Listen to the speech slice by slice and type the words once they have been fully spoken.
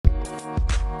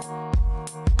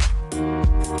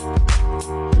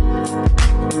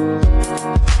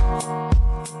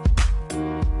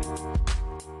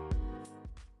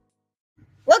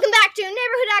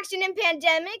I'm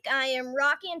Pandemic. I am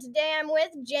Rocky, and today I'm with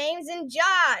James and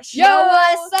Josh. Yo,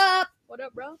 what's up? What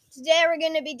up, bro? Today we're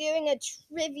going to be doing a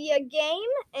trivia game,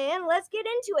 and let's get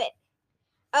into it.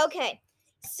 Okay,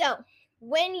 so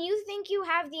when you think you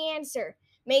have the answer,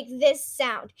 make this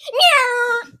sound.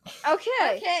 Okay.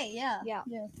 Okay, yeah. Yeah,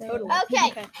 totally.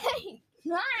 Okay.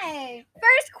 Hi.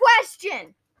 First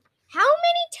question. How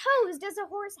many toes does a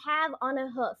horse have on a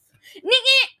hoof?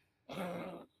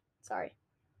 Sorry.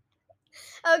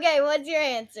 Okay, what's your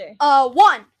answer?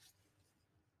 1.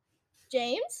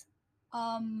 James?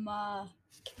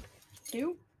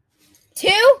 2. 2?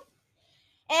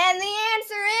 And the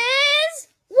answer is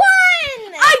 1!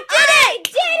 I did it!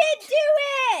 Didn't do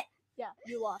it! Yeah,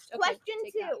 you lost. Okay, Question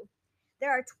take 2. that.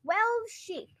 There are 12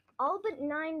 sheep. All but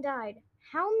 9 died.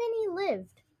 How many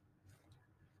lived?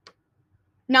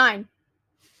 9.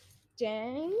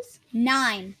 James?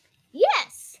 9.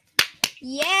 Yes!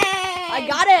 Yeah. I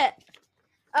got it.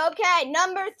 Okay,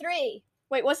 number 3.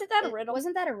 Wait, wasn't that a riddle?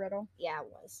 Wasn't that a riddle? Yeah, it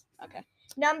was. Okay.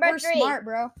 Number We're 3. smart,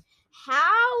 bro.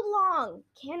 How long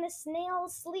can a snail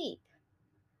sleep?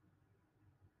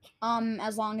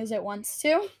 As long as it wants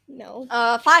to. No.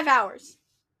 5 hours.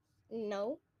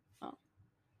 No. Oh.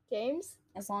 James?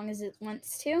 As long as it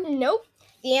wants to. Nope.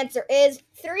 The answer is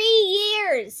 3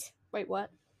 years. Wait, what?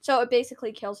 So it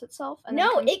basically kills itself? And then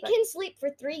No, comes it back? can sleep for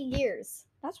 3 years.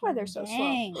 That's why they're so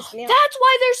Dang. slow. Snail. That's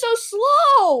why they're so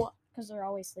slow! Because they're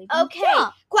always sleeping. Okay,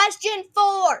 Yeah. question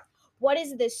 4. What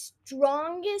is the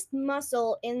strongest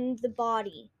muscle in the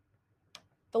body?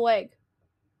 The leg.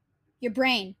 Your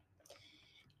brain.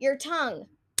 Your tongue.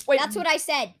 Wait, That's what I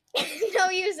said. No,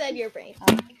 you said your brain. Oh,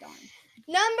 darn.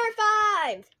 Number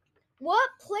 5. What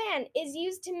plant is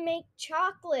used to make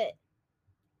chocolate?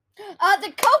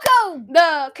 The cocoa.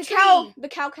 the cacao. Tree. The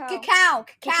cow.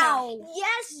 Cacao.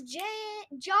 Yes,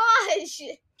 Josh.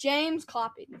 James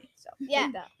copied me. So Yeah.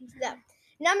 take that. So,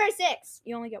 number 6.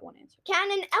 You only get one answer.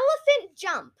 Can an elephant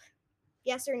jump?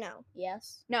 Yes or no?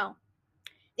 Yes. No.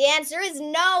 The answer is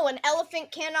no. An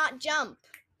elephant cannot jump.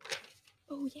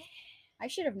 Oh yeah. I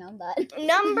should have known that.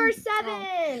 Number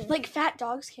 7. Like fat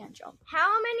dogs can't jump.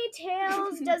 How many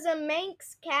tails does a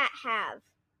Manx cat have?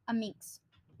 A minx.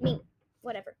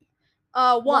 Whatever.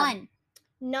 1.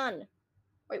 None.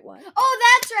 Wait, what? Oh,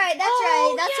 that's right. That's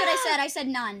Oh, right. That's what I yeah. said. I said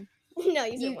none. No,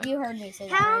 you said one. You heard me say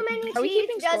that. How right? many Are we teeth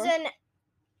keeping does score? an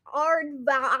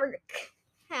aardvark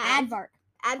have? Advark.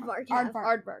 Aardvark. have?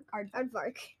 Aardvark.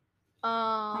 Aardvark.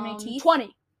 Aardvark. many teeth?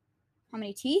 20. How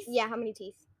many teeth? Yeah, how many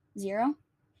teeth? 0.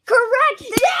 Correct!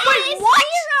 Wait, what?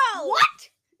 0! What?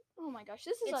 Oh my gosh,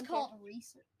 this is It's unfair. called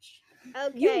research.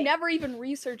 Okay. You never even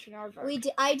researched an aardvark.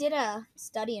 I did a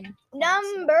study in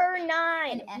Number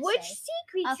 9. An Which essay. sea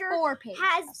a creature 4-page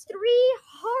has essay. 3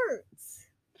 hearts?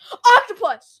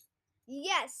 Octopus!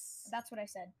 Yes. That's what I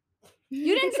said.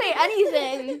 You didn't say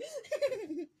anything.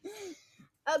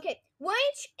 Okay.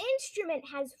 Which instrument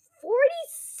has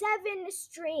 47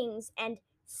 strings and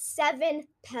 7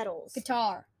 pedals?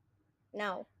 Guitar.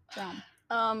 No. Drum.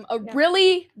 A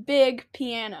really big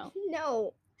piano.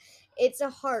 No. It's a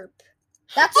harp.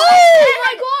 That's what I Oh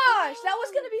my gosh! That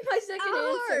was gonna be my second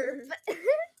answer. Harp.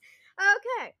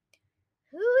 Okay.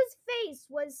 Whose face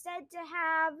was said to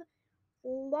have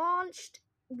launched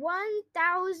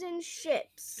 1,000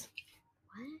 ships?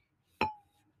 What?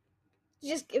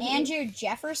 Just give said. me Andrew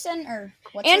Jefferson or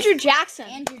what's Andrew his- Jackson.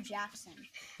 Andrew Jackson.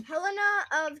 Helena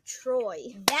of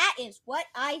Troy. That is what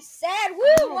I said. Woo!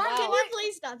 Oh, one wow. Can point. you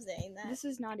please stop saying that? This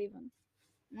is not even.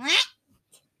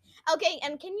 Okay,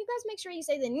 and can you guys make sure you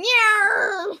say the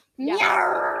meow?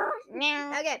 Yeah.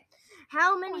 Okay.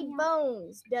 How many Meow.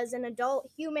 bones does an adult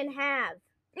human have?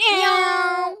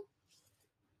 Meow.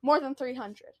 More than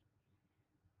 300.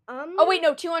 Oh wait,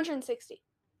 no, 260.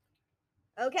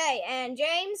 Okay, and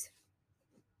James,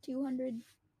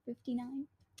 259.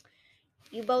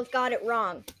 you both got it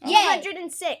wrong. Yay.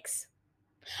 206.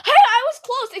 Hey, I was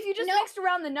close. If you just No, mixed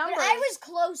around the But numbers. I was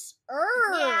closer.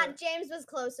 Yeah, James was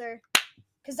closer.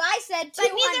 Because I said But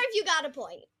 200. neither of you got a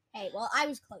point. Hey, well, I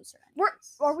was closer.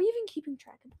 Are we even keeping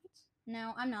track of this?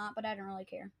 No, I'm not, but I don't really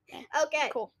care. Okay.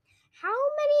 Cool. How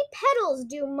many pedals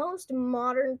do most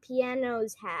modern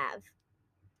pianos have?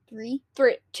 3.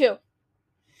 2.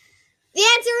 The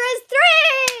answer is 3!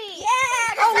 Yeah,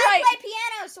 Oh, I right. play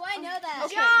piano, so I know that.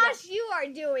 Okay. Josh, you are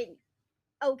doing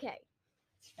okay.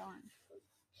 Darn.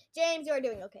 James, you are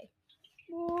doing okay.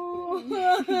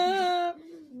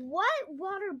 What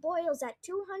water boils at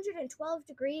 212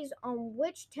 degrees on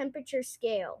which temperature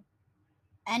scale?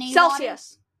 Any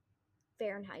Celsius.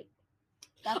 Fahrenheit.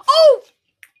 Water? That's Oh!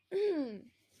 Mm.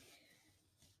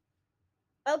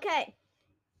 Okay.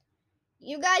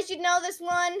 You guys should know this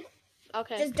one.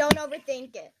 Okay. Just don't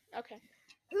overthink it. Okay.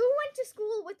 Who went to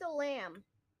school with a lamb?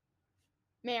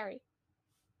 Mary.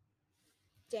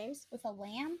 James? With a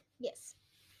lamb? Yes.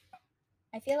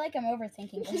 I feel like I'm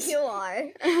overthinking this. You are.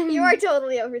 You are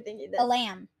totally overthinking this. A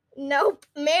lamb. Nope.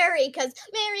 Mary, because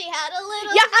Mary had a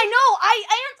little... Yeah, I know.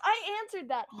 I answered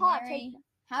that. Hot Mary. take.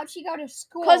 How'd she go to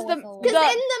school? Because with the- a lamb?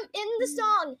 the- in the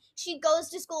song, she goes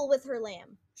to school with her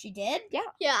lamb. She did?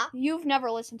 Yeah. You've never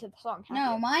listened to the song, have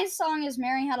No, you? my song is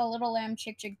Mary Had a Little Lamb,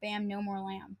 Chick Chick Bam, No More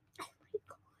Lamb.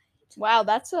 Wow,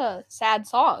 that's a sad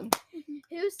song.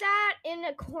 Who sat in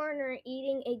a corner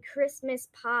eating a Christmas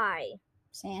pie?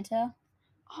 Santa.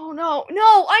 Oh no,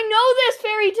 I know this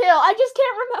fairy tale. I just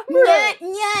can't remember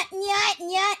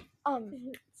it.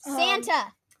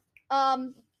 Santa.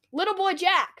 Little boy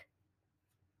Jack.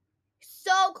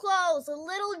 So close.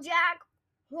 Little Jack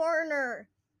Horner.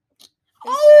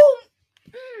 Oh.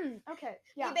 Okay.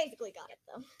 Yeah. You basically got it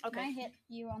though. Can I Okay. hit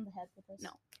you on the head with this?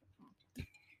 No.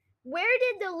 Where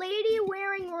did the lady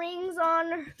wearing rings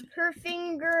on her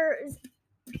fingers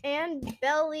and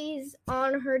bellies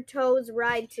on her toes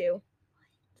ride to?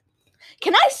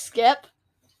 Can I skip?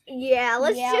 Yeah,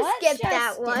 let's Yeah, just let's skip just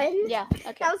that skip. one. Yeah.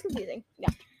 Okay. That was confusing. Yeah.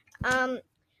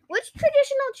 Which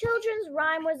traditional children's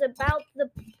rhyme was about the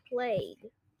plague?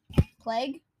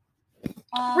 Plague.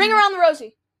 Ring around the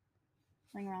rosy.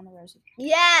 Ring Around the Rosie.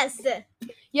 Yes.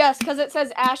 Yes, because it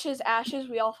says ashes, ashes.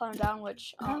 We all found out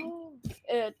which. I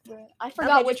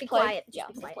forgot Okay, which just be plague. quiet, just Yeah,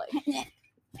 be the quiet. plague. Yeah.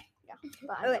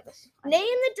 But I know Okay. this. Name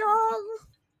the doll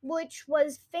which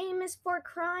was famous for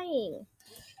crying.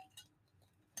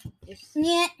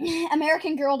 Yeah,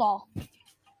 American Girl doll.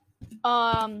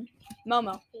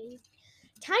 Momo.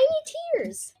 Tiny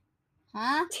Tears.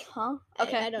 Huh? Huh? I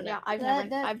Okay. don't know. Yeah, I've That-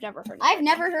 never heard. Of I've that.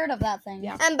 never heard of that thing.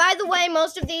 Yeah. And by the way,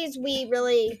 most of these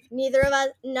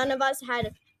none of us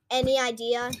had any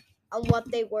idea on what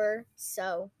they were.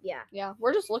 So yeah. Yeah,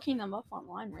 we're just looking them up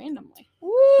online randomly.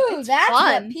 Woo, It's that's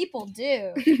fun. what people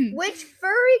do. Which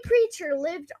furry creature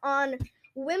lived on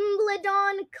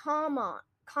Wimbledon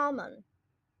Common?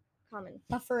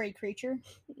 A furry creature.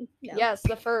 No. Yes,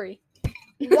 the furry.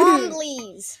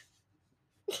 Womblies.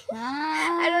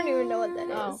 I I don't even know what that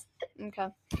is. Oh. Okay.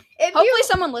 If Hopefully you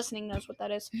someone listening knows what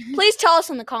that is. Please tell us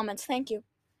in the comments. Thank you.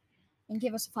 And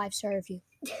give us a 5-star review.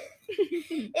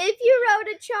 if you rode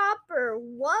a chopper,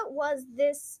 what was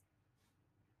this?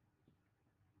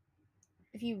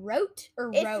 If you wrote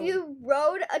or If rode you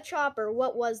rode a chopper,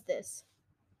 what was this?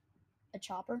 a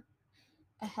chopper,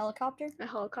 a helicopter, A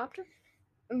helicopter?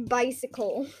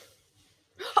 Bicycle.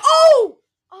 Oh!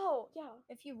 Oh, yeah.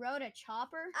 if you rode a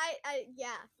chopper,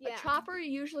 Yeah. A chopper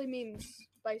usually means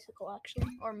bicycle, actually,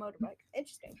 or motorbike.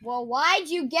 Interesting. well, why'd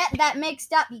you get that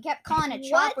mixed up? You kept calling a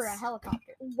chopper a What's-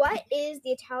 helicopter. What is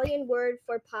the Italian word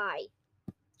for pie?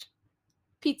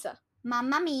 Pizza.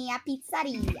 Mamma mia,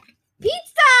 pizzeria.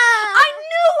 Pizza! I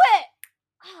knew it!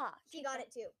 Ah, He got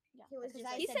it too. yeah. He was Because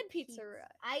just I He like, said pizza.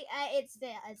 Right.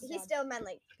 he still meant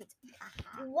like pizza.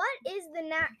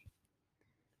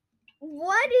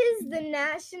 What is the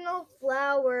national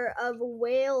flower of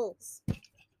Wales?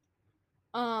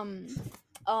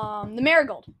 The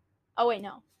marigold. Oh, wait,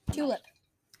 no. Tulip.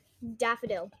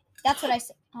 Daffodil. That's what I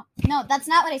said. Oh, no, that's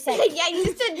not what I said. Yeah, you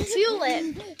just said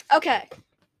tulip. Okay.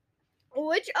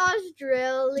 Which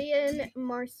Australian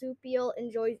marsupial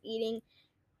enjoys eating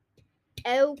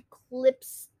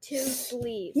eucalyptus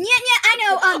leaves? Yeah, I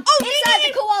know. It's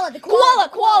the koala. The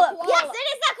Koala. Yes, it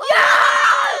is that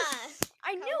koala. Yes!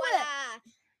 I knew it. Koala.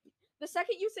 The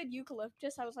second you said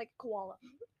eucalyptus, I was like, koala.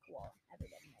 Koala.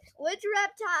 Everybody knows. Which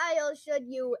reptile should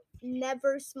you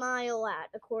never smile at,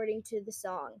 according to the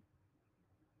song?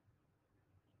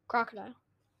 Crocodile.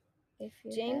 If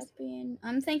you're James? happy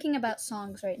I'm thinking about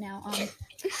songs right now. I don't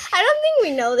think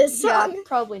we know this Yeah, song.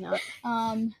 probably not.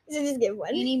 So just give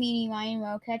one. Eeny, meeny, miny,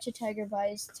 moe, catch a tiger by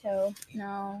his toe.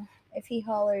 No. If he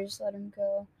hollers, let him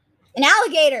go. An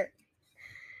alligator!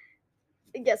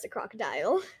 Guess a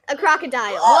crocodile. A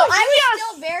crocodile. Oh, I was yes!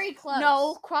 still very close.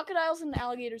 No, crocodiles and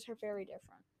alligators are very different.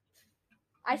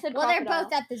 I said Well, crocodile. they're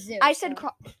both at the zoo. I said so.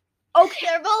 Okay.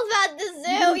 They're both at the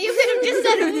zoo. You could have just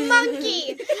said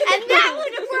monkey, and that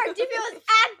would have worked if it was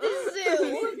at the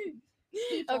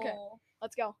zoo. Okay. People.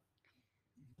 Let's go.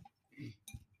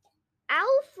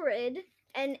 Alfred,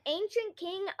 an ancient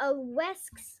king of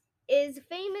Wessex, is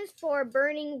famous for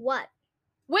burning what?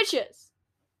 Witches.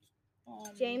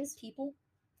 James? People.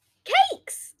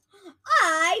 Cakes.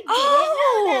 I didn't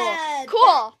Oh, know that.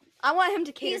 Cool. I want him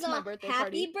to cater He's to my all, birthday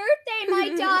happy party. birthday,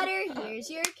 my daughter. Here's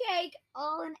your cake,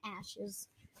 all in ashes.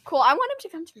 Cool. I want him to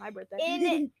come to my birthday.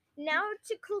 In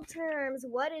nautical terms,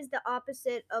 what is the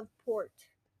opposite of port?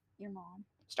 Your mom.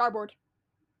 Starboard.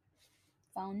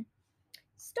 Phone.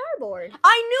 Starboard.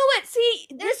 I knew it. See,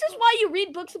 this is why you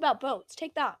read books about boats.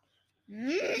 Take that. You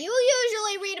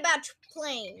usually read about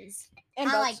planes. And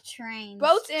I boats. like trains.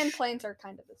 Boats and planes are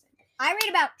kind of the same. I read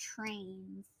about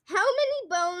trains. How many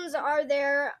bones are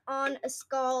there on a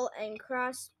skull and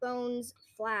crossbones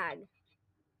flag?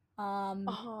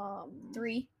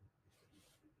 3.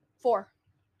 4.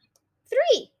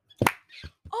 3.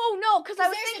 Oh no, because I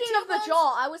was there's the thinking two of the bones-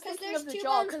 jaw. I was 'cause thinking there's of the two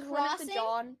jaw bones because when it's the crossing.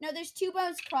 jaw. No, there's 2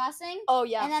 bones crossing, Oh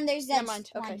yeah. and then there's that Never mind.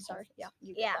 one. Okay, sorry. Yeah.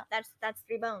 You get Yeah, that. that's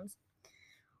 3 bones.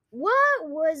 What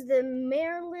was the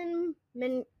Marilyn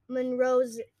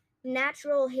Monroe's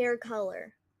natural hair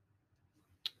color?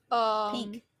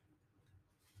 Pink.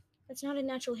 That's not a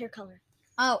natural hair color.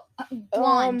 Oh,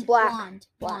 blonde. black.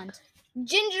 Blonde.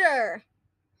 Ginger.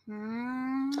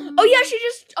 Oh yeah, she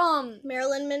just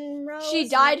Marilyn Monroe. She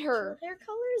dyed her- hair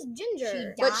color is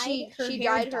ginger. But she hair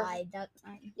dyed her- dyed.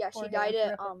 yeah, she Poor dyed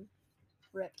hair. it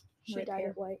Rip. she Rip dyed hair.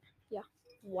 it white.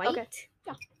 White. Okay.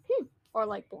 Or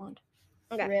like blonde.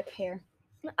 Okay. Rip hair.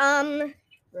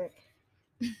 Rip.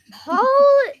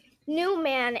 Paul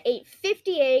Newman ate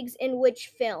 50 eggs in which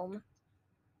film?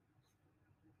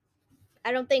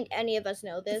 I don't think any of us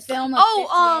know this. Film of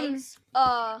Oh, 50 eggs.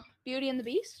 Beauty and the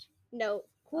Beast? No.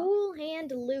 Cool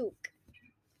Hand Luke.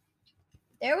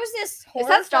 There was this Is horror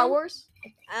that Star film- Wars?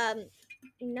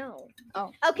 No.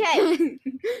 Oh. Okay.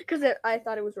 Because I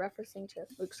thought it was referencing to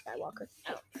Luke Skywalker.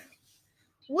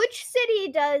 Which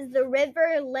city does the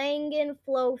river Langan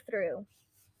flow through?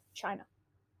 China.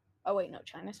 Oh wait, no,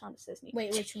 China's not a Disney.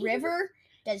 Wait, which river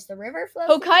does the river flow?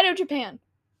 Hokkaido, Japan.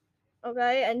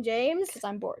 Okay, and James? Because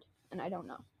I'm bored and I don't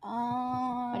know.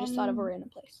 I I just thought of a random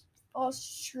place.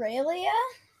 Australia.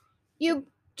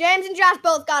 James and Josh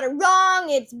both got it wrong.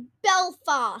 It's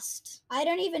Belfast. I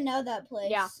don't even know that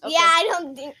place. Yeah. Okay.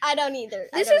 Yeah, I don't either.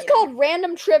 This is called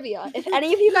random trivia. If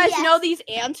any of you guys Yes. know these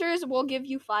answers, we'll give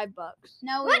you $5.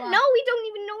 No, we What? won't. No, we don't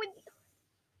even know it.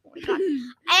 Oh my God.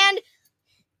 And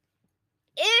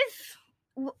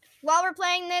while we're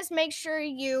playing this, make sure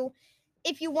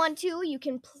if you want to, you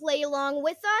can play along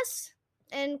with us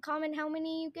and comment how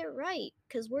many you get right,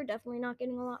 because we're definitely not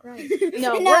getting a lot right.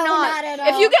 No, No, we're not. not at all.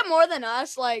 If you get more than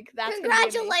us, like that's gonna be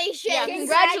amazing. Congratulations! Yeah,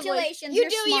 Congratulations. You you're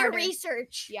do your smarter.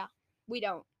 research. Yeah. We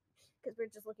don't. Because we're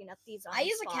just looking up these on I the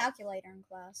use a spot. calculator in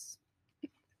class.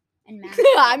 And math.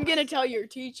 I'm gonna tell your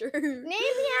teacher. Name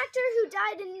the actor who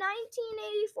died in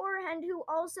 1984 and who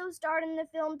also starred in the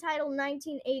film titled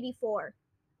 1984.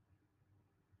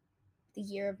 The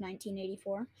year of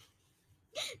 1984.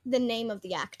 The name of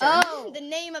the actor. Oh. The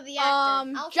name of the actor.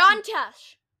 Alfred- John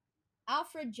Tesh.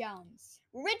 Alfred Jones.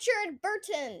 Richard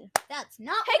Burton. That's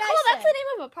not Hey, what cool. I That's said. the name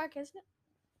of a park, isn't it?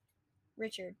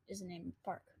 Richard is the name of the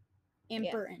park. And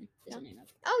Yeah. Burton is Yeah. the name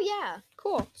of Oh yeah.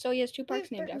 Cool. So he has 2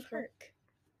 parks named Burton after him. Park.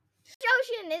 Which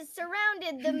ocean is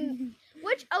surrounded the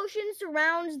which ocean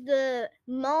surrounds the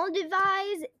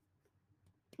Maldives?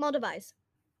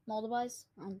 Maldives.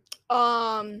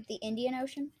 The Indian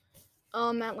Ocean.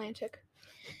 Atlantic.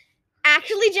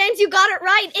 Actually, James, you got it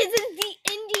right. It is the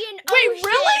Indian Wait, Ocean.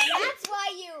 really? That's why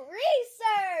you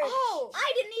research. Oh.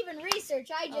 I didn't even research.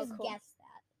 I Oh, just cool. guessed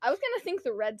that. I was gonna think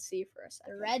the Red Sea for a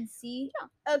second. The Red Sea.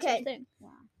 Okay. Thing.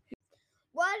 Wow.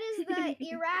 What is the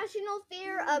irrational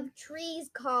fear of trees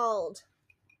called?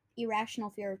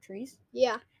 Irrational fear of trees.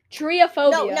 Yeah.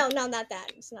 Treophobia. No, not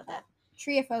that. It's not that.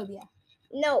 Treophobia.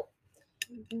 No.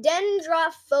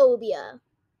 Dendrophobia.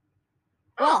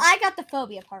 Well, I got the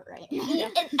phobia part right.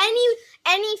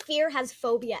 Any fear has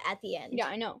phobia at the end. Yeah,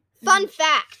 I know. Fun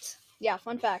fact. Yeah,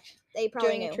 fun fact. They probably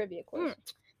Doing knew. a trivia quiz.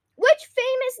 Which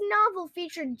famous novel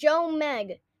featured Joe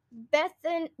Meg, Beth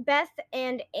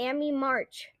and Amy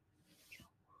March?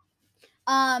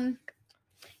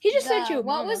 He just said you.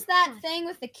 What was that thing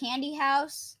with the candy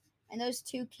house and those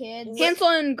 2 kids? Hansel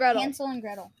and Gretel. Hansel and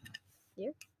Gretel.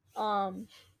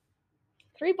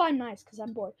 3 by Nice, because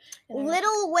I'm bored.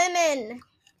 Little Women.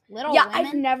 Little Yeah, Women.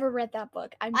 I've never read that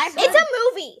book. I've It's a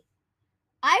movie.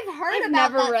 I've heard I've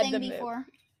about never that read thing the movie. before.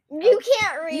 You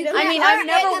can't read You it. I can't- mean, or- I've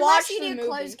never unless watched you the do movie.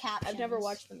 closed I've never captions.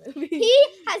 watched the movie. He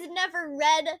has never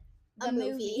read a The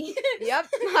movie. Yep,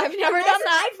 I've never Unless- done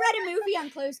that. I've read a movie on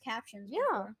closed captions. Yeah.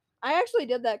 before. I actually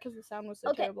did that because the sound was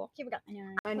so Okay, terrible. here we go.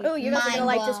 I know. I Oh, you guys are gonna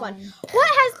Mind like this one. blown. What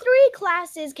has 3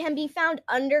 classes, can be found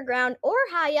underground or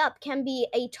high up, can be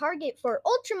a target for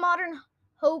ultramodern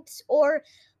hopes or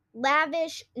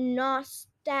lavish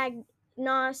nostalgia?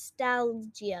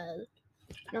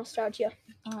 Nostalgia.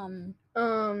 Um,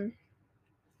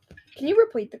 Can you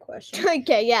repeat the question?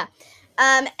 Okay, yeah.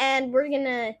 And we're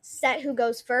gonna set who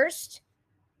goes first.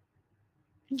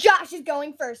 Josh is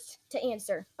going first to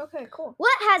answer. Okay, cool.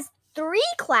 What has 3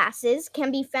 classes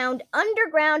can be found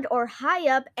underground or high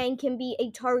up and can be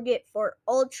a target for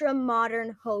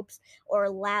ultra-modern hopes or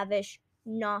lavish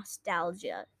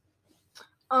nostalgia.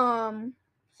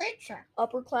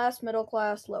 Upper class, middle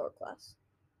class, lower class.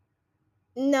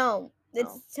 No, it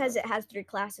Oh, says it has 3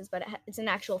 classes, but it's an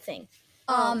actual thing.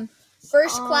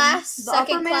 First class, the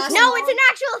second upper class. mantle? No, it's an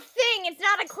actual thing. It's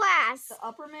not a class. The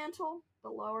upper mantle, the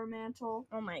lower mantle.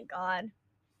 Oh my god.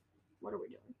 What are we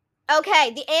doing?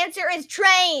 Okay, the answer is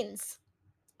trains.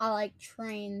 I like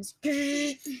trains.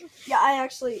 Yeah, I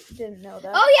actually didn't know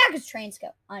that. Oh yeah, because trains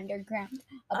go underground,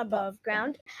 Above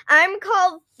ground. I'm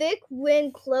called thick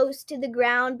when close to the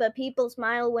ground, but people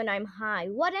smile when I'm high.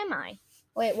 What am I?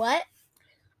 Wait, what?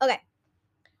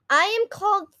 I am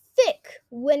called thick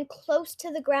when close to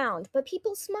the ground, but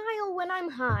people smile when I'm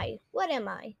high. What am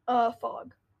I?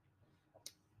 Fog.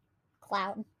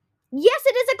 Cloud. Yes,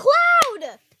 it is a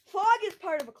cloud! Fog is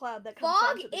part of a cloud that comes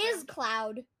Fog down to the is ground.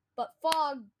 cloud, but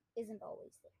fog isn't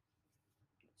always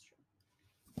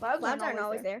Clouds aren't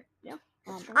always there. there.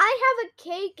 I have a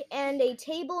cake and a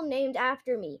table named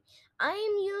after me. I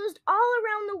am used all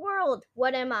around the world.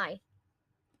 What am I?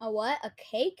 A what? A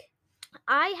cake?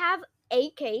 I have a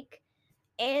cake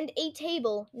and a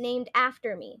table named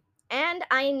after me, and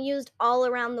I am used all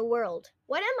around the world.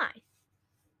 What am I?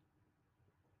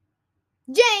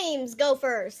 James, go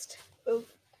first.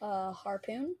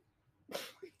 Harpoon?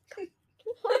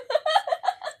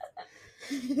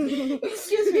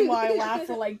 Excuse me while I laugh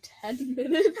for like 10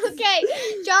 minutes. Okay,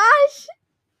 Josh.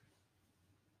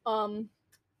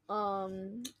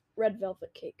 Red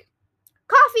velvet cake.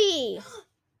 Coffee.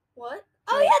 What?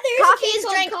 Oh yeah, there's Coffee a cake is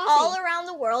called drank coffee. all around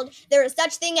the world. There is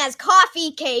such thing as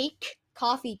coffee cake.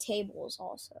 Coffee tables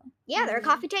also. Yeah, there are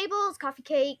coffee tables, coffee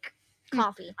cake,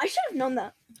 coffee. I should have known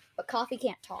that. But coffee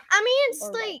can't talk. I mean, it's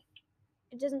Or like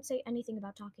it doesn't say anything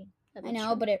about talking. I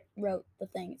know, but it wrote the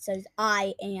thing. It says,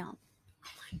 I am.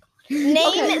 Name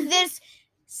Okay. this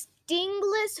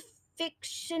stingless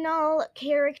fictional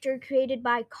character created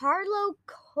by Carlo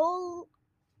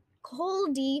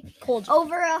Coldi Cold.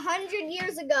 over 100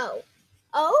 years ago.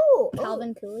 Oh,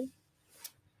 Calvin Cooley.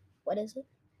 What is it?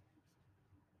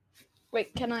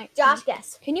 Wait, can I? Josh,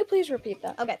 guess. Can you please repeat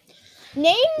that? Okay.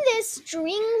 Name this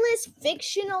stringless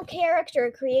fictional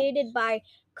character created by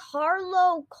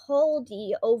Carlo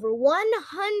Coldi over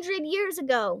 100 years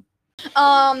ago.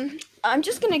 I'm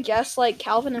just gonna guess like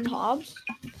Calvin and Hobbes.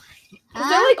 'Cause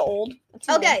they're like old. That's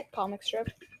an Okay. old comic strip.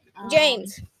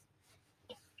 James.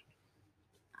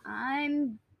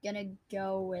 I'm gonna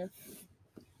go with.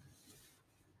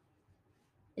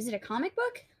 Is it a comic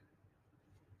book?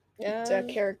 It's a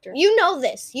character. You know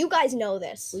this. You guys know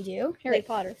this. We do. Harry Wait.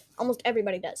 Potter. Almost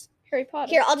everybody does. Harry Potter.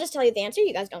 Here, I'll just tell you the answer.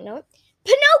 You guys don't know it.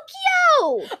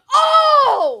 Pinocchio!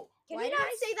 Oh! Can Why you did not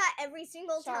I say that every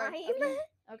single Sorry. time? Okay.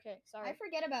 Okay, sorry. I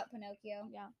forget about Pinocchio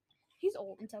He's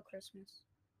old. until Christmas.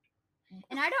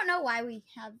 And I don't know why we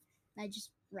have. I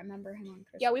just remember him on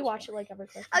Christmas. Yeah, we watch it like every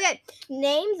Christmas. Okay,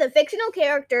 name the fictional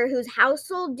character whose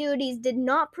household duties did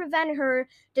not prevent her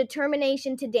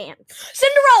determination to dance.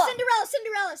 Cinderella. Cinderella.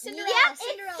 Yep, it's Cinderella.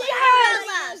 Cinderella.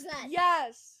 Everybody knows that.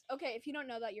 Yes. Okay, if you don't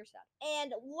know that, you're sad.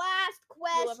 And last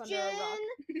You live under a rock.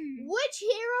 question. Which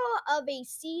hero of a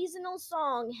seasonal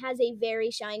song has a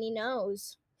very shiny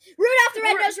nose? Rudolph the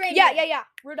Red-Nosed Reindeer. Yeah.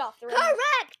 Rudolph the Red-Nosed.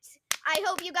 Correct! I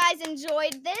hope you guys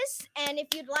enjoyed this, and if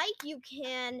you'd like, you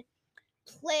can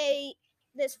play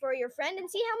this for your friend and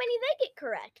see how many they get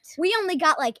correct. We only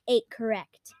got like 8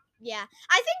 correct. Yeah,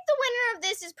 I think the winner of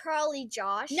this is probably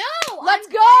Josh. No, Let's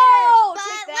I'm go! But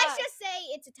Take let's that. just say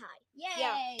it's a tie. Yay!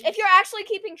 Yeah. If you're actually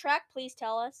keeping track, please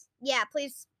tell us. Yeah,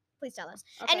 please tell us.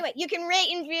 Okay. Anyway, you can rate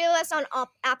and review us on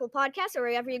Apple Podcasts or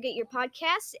wherever you get your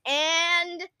podcasts.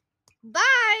 And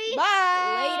bye.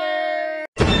 Bye. Later.